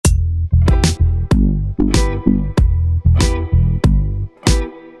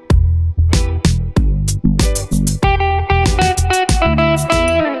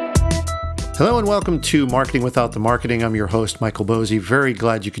welcome to Marketing Without the Marketing. I'm your host, Michael Bosey. Very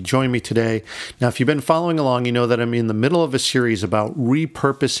glad you could join me today. Now, if you've been following along, you know that I'm in the middle of a series about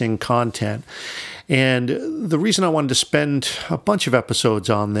repurposing content. And the reason I wanted to spend a bunch of episodes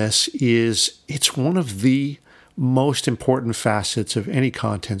on this is it's one of the most important facets of any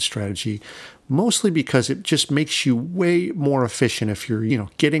content strategy, mostly because it just makes you way more efficient if you're,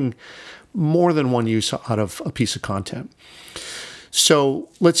 getting more than one use out of a piece of content. So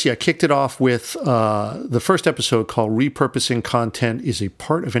let's see, I kicked it off with the first episode called Repurposing Content is a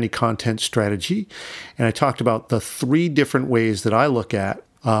Part of Any Content Strategy. And I talked about the three different ways that I look at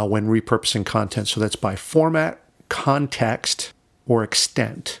when repurposing content. So that's by format, context, or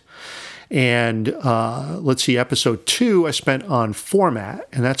extent. And let's see, episode 2 I spent on format,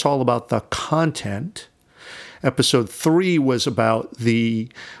 and that's all about the content. Episode 3 was about the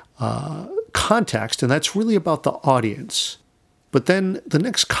context, and that's really about the audience. But then the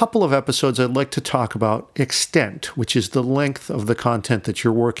next couple of episodes, I'd like to talk about extent, which is the length of the content that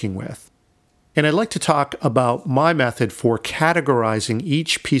you're working with. And I'd like to talk about my method for categorizing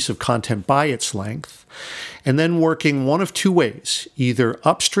each piece of content by its length, and then working one of two ways, either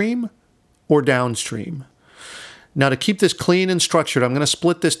upstream or downstream. Now, to keep this clean and structured, I'm going to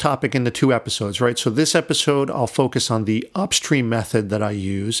split this topic into 2 episodes, right? So this episode, I'll focus on the upstream method that I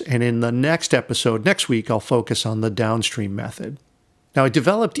use. And in the next episode, next week, I'll focus on the downstream method. Now, I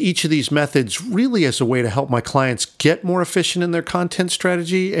developed each of these methods really as a way to help my clients get more efficient in their content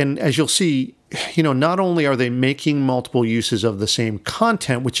strategy. And as you'll see, not only are they making multiple uses of the same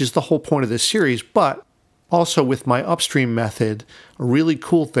content, which is the whole point of this series, but also with my upstream method, a really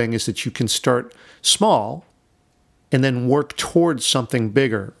cool thing is that you can start small and then work towards something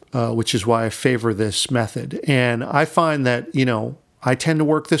bigger, which is why I favor this method. And I find that, I tend to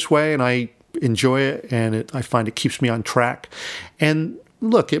work this way and I enjoy it, and I find it keeps me on track. And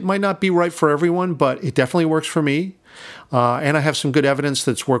look, it might not be right for everyone, but it definitely works for me. And I have some good evidence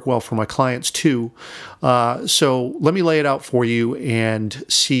that's worked well for my clients too. So let me lay it out for you and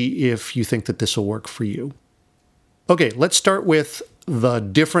see if you think that this will work for you. Okay, let's start with the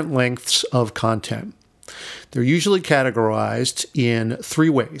different lengths of content. They're usually categorized in 3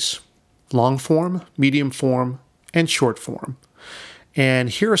 ways: long form, medium form, and short form. And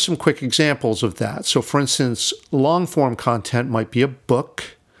here are some quick examples of that. So for instance, long form content might be a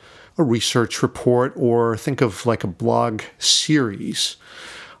book, a research report, or think of like a blog series.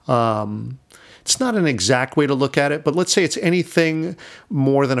 It's not an exact way to look at it, but let's say it's anything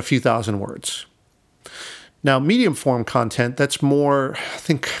more than a few thousand words. Now, medium form content, that's more,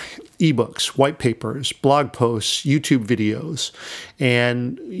 think ebooks, white papers, blog posts, YouTube videos.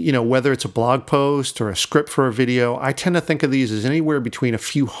 And, whether it's a blog post or a script for a video, I tend to think of these as anywhere between a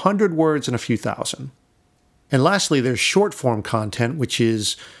few hundred words and a few thousand. And lastly, there's short form content, which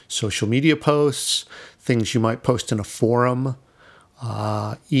is social media posts, things you might post in a forum,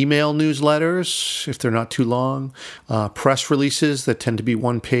 email newsletters, if they're not too long, press releases that tend to be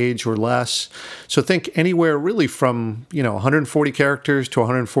 1 page or less. So think anywhere really from, 140 characters to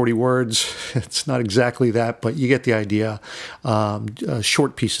 140 words. It's not exactly that, but you get the idea.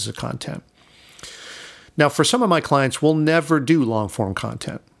 Short pieces of content. Now, for some of my clients, we'll never do long form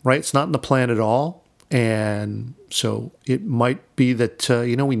content, right? It's not in the plan at all. And so it might be that,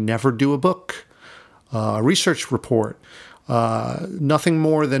 we never do a book, a research report, nothing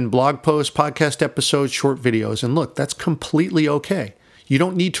more than blog posts, podcast episodes, short videos. And look, that's completely okay. You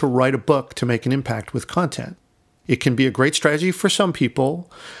don't need to write a book to make an impact with content. It can be a great strategy for some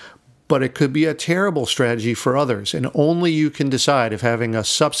people, but it could be a terrible strategy for others. And only you can decide if having a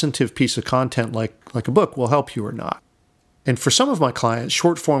substantive piece of content like a book will help you or not. And for some of my clients,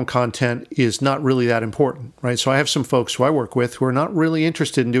 short form content is not really that important, right? So I have some folks who I work with who are not really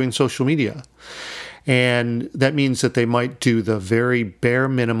interested in doing social media. And that means that they might do the very bare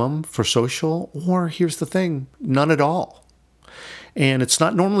minimum for social, or here's the thing, none at all. And it's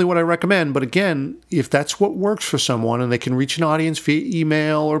not normally what I recommend, but again, if that's what works for someone and they can reach an audience via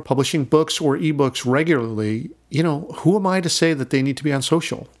email or publishing books or ebooks regularly, who am I to say that they need to be on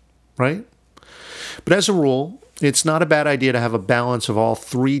social, right? But as a rule, it's not a bad idea to have a balance of all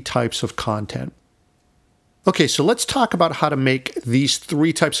 3 types of content. Okay, so let's talk about how to make these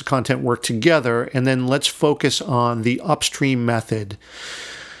 3 types of content work together, and then let's focus on the upstream method.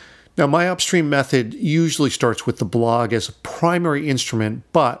 Now, my upstream method usually starts with the blog as a primary instrument,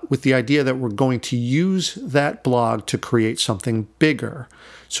 but with the idea that we're going to use that blog to create something bigger.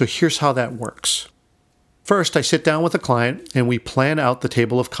 So here's how that works. First, I sit down with a client and we plan out the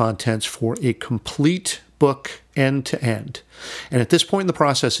table of contents for a complete book end to end. And at this point in the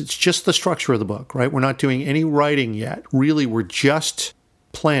process, it's just the structure of the book, right? We're not doing any writing yet. Really, we're just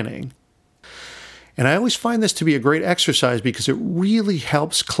planning. And I always find this to be a great exercise because it really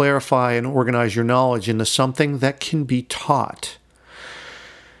helps clarify and organize your knowledge into something that can be taught.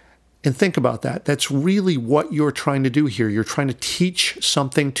 And think about that. That's really what you're trying to do here. You're trying to teach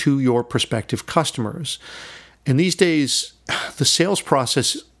something to your prospective customers. And these days, the sales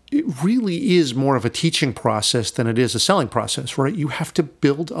process, it really is more of a teaching process than it is a selling process, right? You have to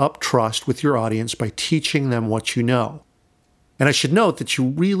build up trust with your audience by teaching them what you know. And I should note that you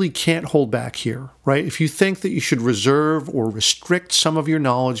really can't hold back here, right? If you think that you should reserve or restrict some of your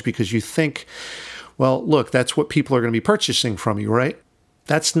knowledge because you think, well, look, that's what people are going to be purchasing from you, right?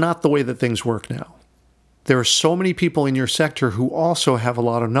 That's not the way that things work now. There are so many people in your sector who also have a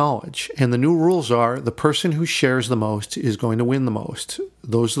lot of knowledge. And the new rules are the person who shares the most is going to win the most.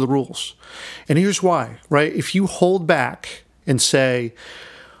 Those are the rules. And here's why, right? If you hold back and say,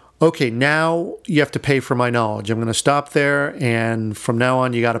 okay, now you have to pay for my knowledge. I'm going to stop there. And from now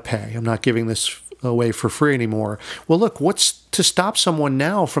on, you got to pay. I'm not giving this away for free anymore. Well, look, what's to stop someone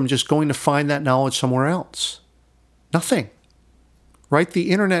now from just going to find that knowledge somewhere else? Nothing. Right? The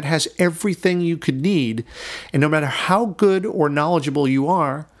internet has everything you could need. And no matter how good or knowledgeable you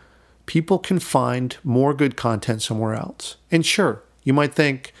are, people can find more good content somewhere else. And sure, you might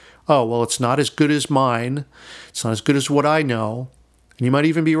think, oh, well, it's not as good as mine. It's not as good as what I know. And you might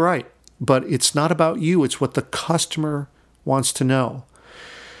even be right. But it's not about you. It's what the customer wants to know.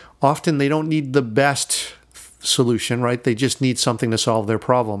 Often they don't need the best solution, right? They just need something to solve their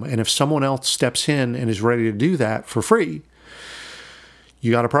problem. And if someone else steps in and is ready to do that for free,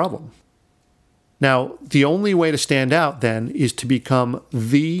 you got a problem. Now, the only way to stand out then is to become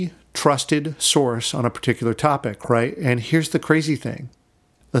the trusted source on a particular topic, right? And here's the crazy thing.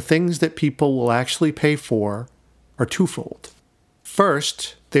 The things that people will actually pay for are twofold.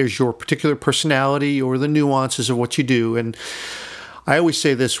 First, there's your particular personality or the nuances of what you do. And I always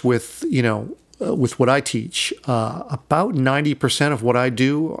say this with what I teach. About 90% of what I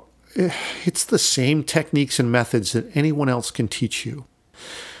do, it's the same techniques and methods that anyone else can teach you.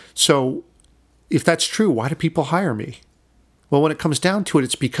 So if that's true, why do people hire me? Well, when it comes down to it,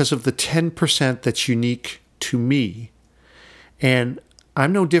 it's because of the 10% that's unique to me. And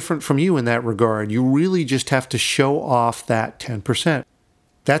I'm no different from you in that regard. You really just have to show off that 10%.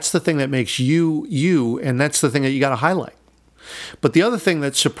 That's the thing that makes you, you, and that's the thing that you got to highlight. But the other thing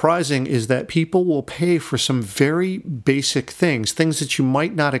that's surprising is that people will pay for some very basic things that you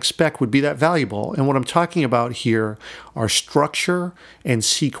might not expect would be that valuable. And what I'm talking about here are structure and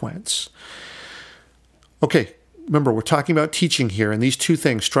sequence. Okay, remember, we're talking about teaching here, and these two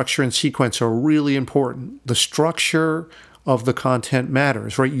things, structure and sequence, are really important. The structure of the content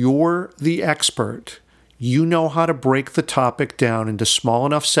matters, right? You're the expert. You know how to break the topic down into small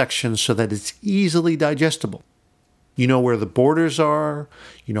enough sections so that it's easily digestible. You know where the borders are,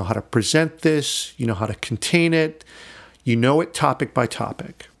 you know how to present this, you know how to contain it, you know it topic by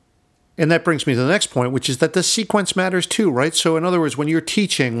topic. And that brings me to the next point, which is that the sequence matters too, right? So in other words, when you're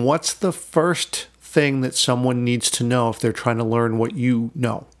teaching, what's the first thing that someone needs to know if they're trying to learn what you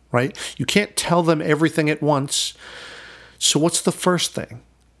know, right? You can't tell them everything at once. So what's the first thing?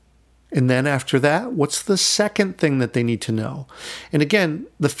 And then after that, what's the second thing that they need to know? And again,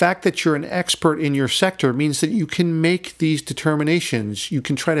 the fact that you're an expert in your sector means that you can make these determinations. You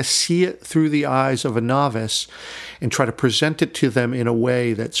can try to see it through the eyes of a novice and try to present it to them in a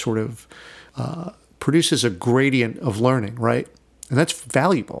way that sort of produces a gradient of learning, right? And that's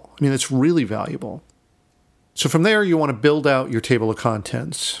valuable. I mean, that's really valuable. So from there, you want to build out your table of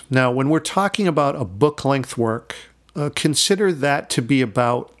contents. Now, when we're talking about a book-length work, consider that to be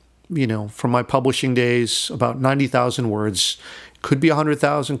about, from my publishing days, about 90,000 words. Could be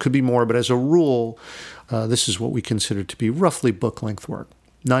 100,000, could be more, but as a rule, this is what we consider to be roughly book-length work,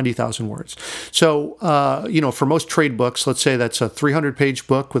 90,000 words. So, for most trade books, let's say that's a 300-page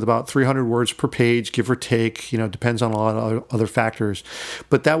book with about 300 words per page, give or take, depends on a lot of other factors,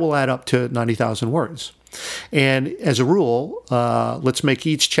 but that will add up to 90,000 words. And as a rule, let's make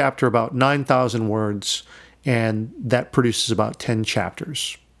each chapter about 9,000 words, and that produces about 10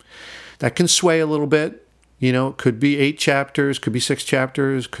 chapters. That can sway a little bit. It could be 8 chapters, could be 6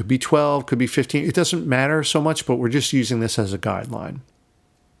 chapters, could be 12, could be 15. It doesn't matter so much, but we're just using this as a guideline.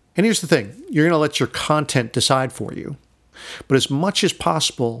 And here's the thing. You're going to let your content decide for you. But as much as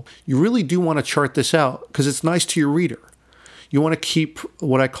possible, you really do want to chart this out because it's nice to your reader. You want to keep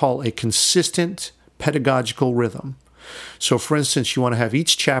what I call a consistent pedagogical rhythm. So for instance, you want to have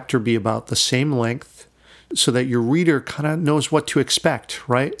each chapter be about the same length, so that your reader kind of knows what to expect,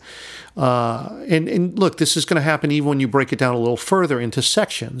 right? And look, this is going to happen even when you break it down a little further into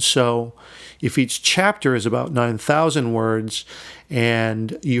sections. So if each chapter is about 9,000 words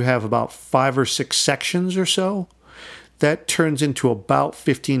and you have about 5 or 6 sections or so, that turns into about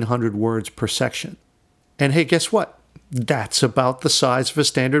 1,500 words per section. And hey, guess what? That's about the size of a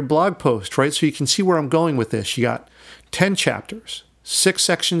standard blog post, right? So you can see where I'm going with this. You got 10 chapters, 6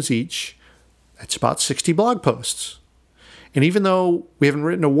 sections each. That's about 60 blog posts. And even though we haven't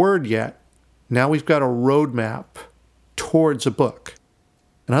written a word yet, now we've got a roadmap towards a book.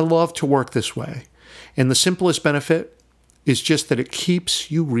 And I love to work this way. And the simplest benefit is just that it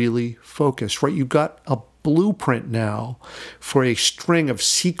keeps you really focused, right? You've got a blueprint now for a string of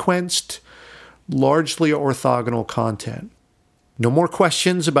sequenced, largely orthogonal content. No more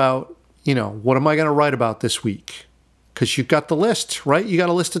questions about, what am I going to write about this week? Because you've got the list, right? You got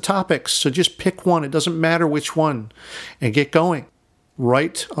a list of topics. So just pick one. It doesn't matter which one, and get going.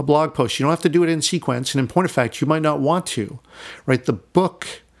 Write a blog post. You don't have to do it in sequence. And in point of fact, you might not want to. Right? The book,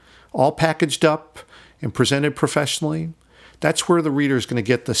 all packaged up and presented professionally, that's where the reader is going to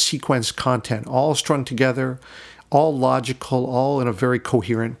get the sequenced content, all strung together, all logical, all in a very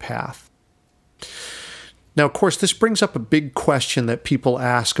coherent path. Now, of course, this brings up a big question that people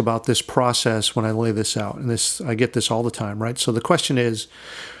ask about this process when I lay this out. And I get this all the time, right? So the question is,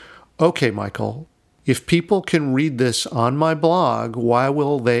 okay, Michael, if people can read this on my blog, why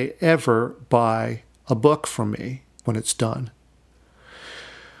will they ever buy a book from me when it's done?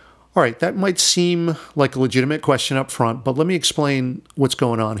 All right, that might seem like a legitimate question up front, but let me explain what's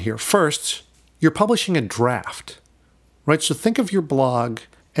going on here. First, you're publishing a draft, right? So think of your blog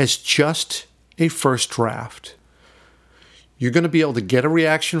as just a first draft. You're going to be able to get a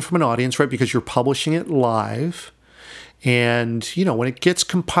reaction from an audience, right? Because you're publishing it live. And, when it gets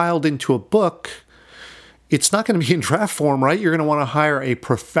compiled into a book, it's not going to be in draft form, right? You're going to want to hire a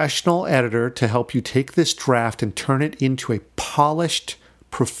professional editor to help you take this draft and turn it into a polished,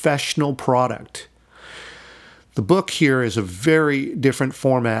 professional product. The book here is a very different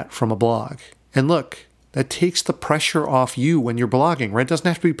format from a blog. And look, that takes the pressure off you when you're blogging, right? It doesn't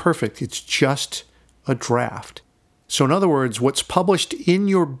have to be perfect. It's just a draft. So in other words, what's published in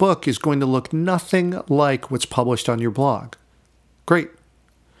your book is going to look nothing like what's published on your blog. Great.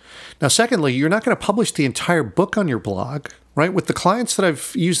 Now, secondly, you're not going to publish the entire book on your blog, right? With the clients that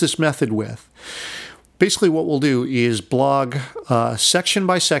I've used this method with, basically what we'll do is blog section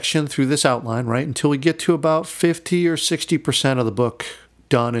by section through this outline, right? Until we get to about 50 or 60% of the book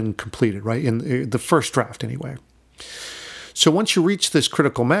done and completed, right? In the first draft anyway. So once you reach this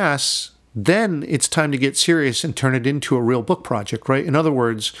critical mass, then it's time to get serious and turn it into a real book project, right? In other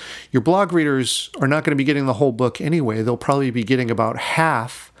words, your blog readers are not going to be getting the whole book anyway. They'll probably be getting about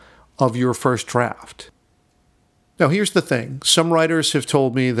half of your first draft. Now, here's the thing. Some writers have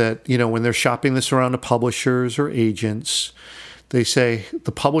told me that, when they're shopping this around to publishers or agents, they say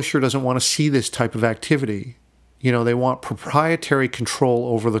the publisher doesn't want to see this type of activity. They want proprietary control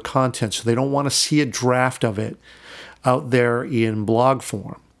over the content, so they don't want to see a draft of it out there in blog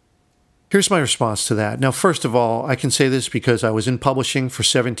form. Here's my response to that. Now, first of all, I can say this because I was in publishing for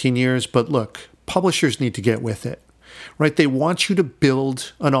 17 years, but look, publishers need to get with it, right? They want you to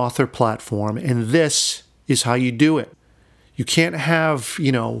build an author platform, and this is how you do it. You can't have,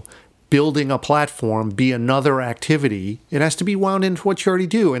 building a platform be another activity. It has to be wound into what you already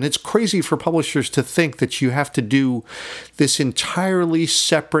do. And it's crazy for publishers to think that you have to do this entirely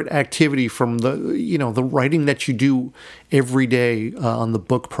separate activity from the writing that you do every day on the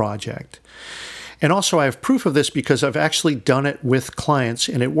book project. And also I have proof of this because I've actually done it with clients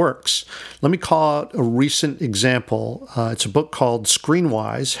and it works. Let me call out a recent example. It's a book called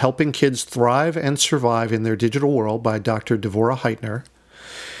Screenwise, Helping Kids Thrive and Survive in Their Digital World by Dr. Devorah Heitner.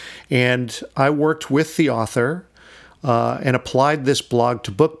 And I worked with the author and applied this blog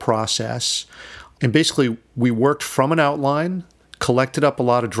to book process. And basically, we worked from an outline, collected up a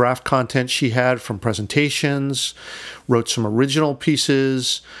lot of draft content she had from presentations, wrote some original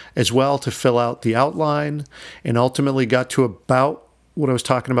pieces as well to fill out the outline, and ultimately got to about what I was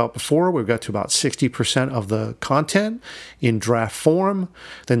talking about before. We got to about 60% of the content in draft form,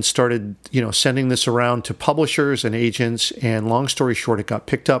 then started, sending this around to publishers and agents. And long story short, it got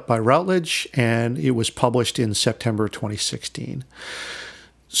picked up by Routledge and it was published in September 2016.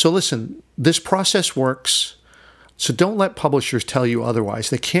 So listen, this process works. So don't let publishers tell you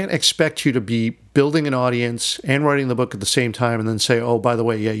otherwise. They can't expect you to be building an audience and writing the book at the same time and then say, oh, by the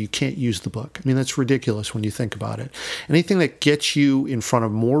way, yeah, you can't use the book. I mean, that's ridiculous when you think about it. Anything that gets you in front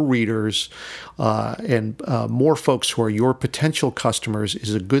of more readers and more folks who are your potential customers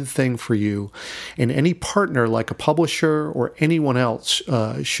is a good thing for you. And any partner like a publisher or anyone else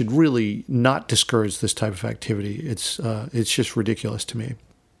should really not discourage this type of activity. It's just ridiculous to me.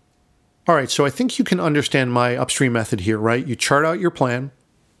 All right, so I think you can understand my upstream method here, right? You chart out your plan,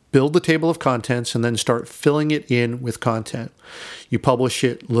 build the table of contents, and then start filling it in with content. You publish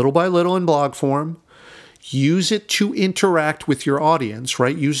it little by little in blog form. Use it to interact with your audience,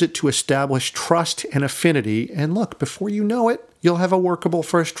 right? Use it to establish trust and affinity. And look, before you know it, you'll have a workable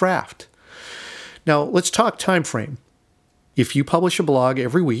first draft. Now, let's talk time frame. If you publish a blog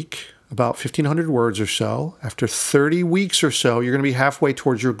every week, about 1,500 words or so, after 30 weeks or so, you're going to be halfway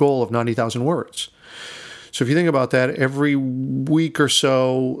towards your goal of 90,000 words. So if you think about that, every week or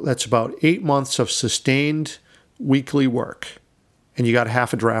so, that's about 8 months of sustained weekly work, and you got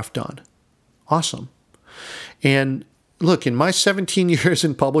half a draft done. Awesome. And look, in my 17 years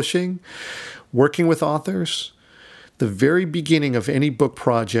in publishing, working with authors, the very beginning of any book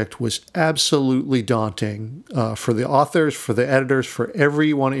project was absolutely daunting for the authors, for the editors, for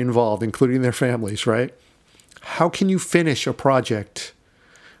everyone involved, including their families, right? How can you finish a project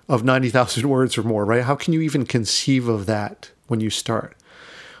of 90,000 words or more, right? How can you even conceive of that when you start?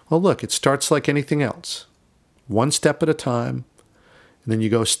 Well, look, it starts like anything else. One step at a time, and then you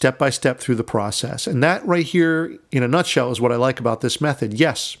go step by step through the process. And that right here, in a nutshell, is what I like about this method.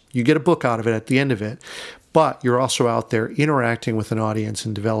 Yes, you get a book out of it at the end of it, but you're also out there interacting with an audience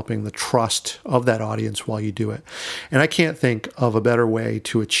and developing the trust of that audience while you do it. And I can't think of a better way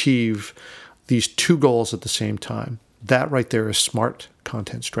to achieve these two goals at the same time. That right there is smart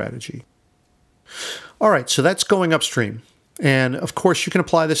content strategy. All right, so that's going upstream. And of course, you can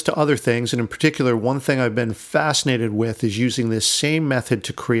apply this to other things. And in particular, one thing I've been fascinated with is using this same method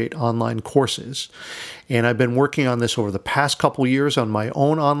to create online courses. And I've been working on this over the past couple years on my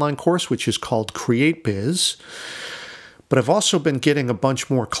own online course, which is called Create Biz. But I've also been getting a bunch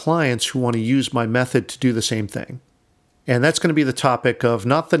more clients who want to use my method to do the same thing. And that's going to be the topic of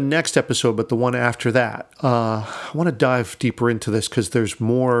not the next episode, but the one after that. I want to dive deeper into this because there's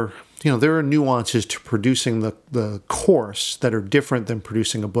more. There are nuances to producing the course that are different than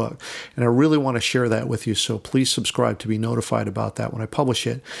producing a book. And I really want to share that with you. So please subscribe to be notified about that when I publish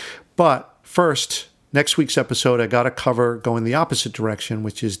it. But first, next week's episode, I got to cover going the opposite direction,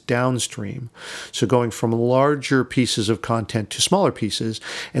 which is downstream. So going from larger pieces of content to smaller pieces.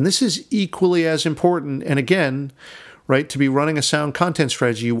 And this is equally as important. And again, right, to be running a sound content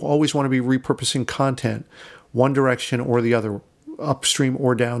strategy, you always want to be repurposing content one direction or the other, upstream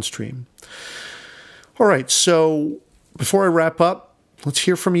or downstream. All right, so before I wrap up, let's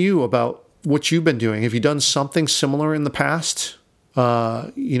hear from you about what you've been doing. Have you done something similar in the past,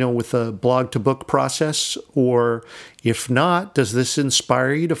 with a blog to book process? Or if not, does this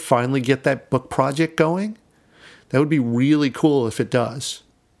inspire you to finally get that book project going? That would be really cool if it does.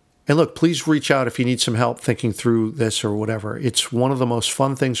 And look, please reach out if you need some help thinking through this or whatever. It's one of the most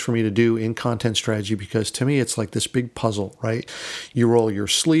fun things for me to do in content strategy because to me, it's like this big puzzle, right? You roll your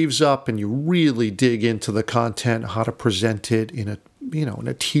sleeves up and you really dig into the content, how to present it in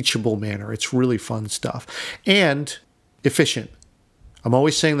a teachable manner. It's really fun stuff and efficient. I'm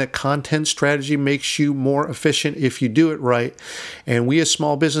always saying that content strategy makes you more efficient if you do it right. And we as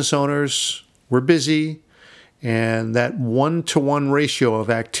small business owners, we're busy. And that 1-to-1 ratio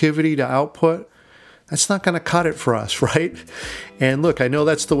of activity to output, that's not going to cut it for us, right? And look, I know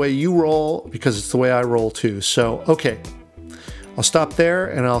that's the way you roll because it's the way I roll too. So, okay, I'll stop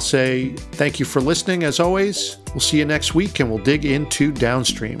there and I'll say thank you for listening as always. We'll see you next week and we'll dig into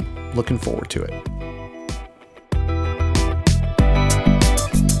downstream. Looking forward to it.